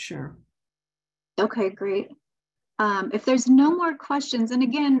say sure. Okay, great. If there's no more questions, and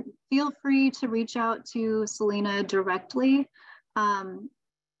again, feel free to reach out to Selena directly.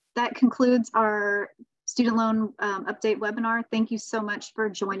 That concludes our student loan update webinar. Thank you so much for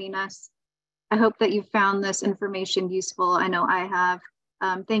joining us. I hope that you found this information useful. I know I have.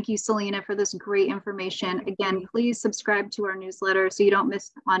 Thank you, Selena, for this great information. Again, please subscribe to our newsletter so you don't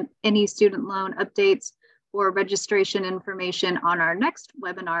miss on any student loan updates or registration information on our next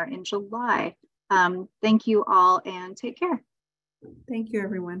webinar in July. Thank you all and take care. Thank you,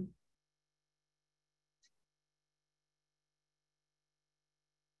 everyone.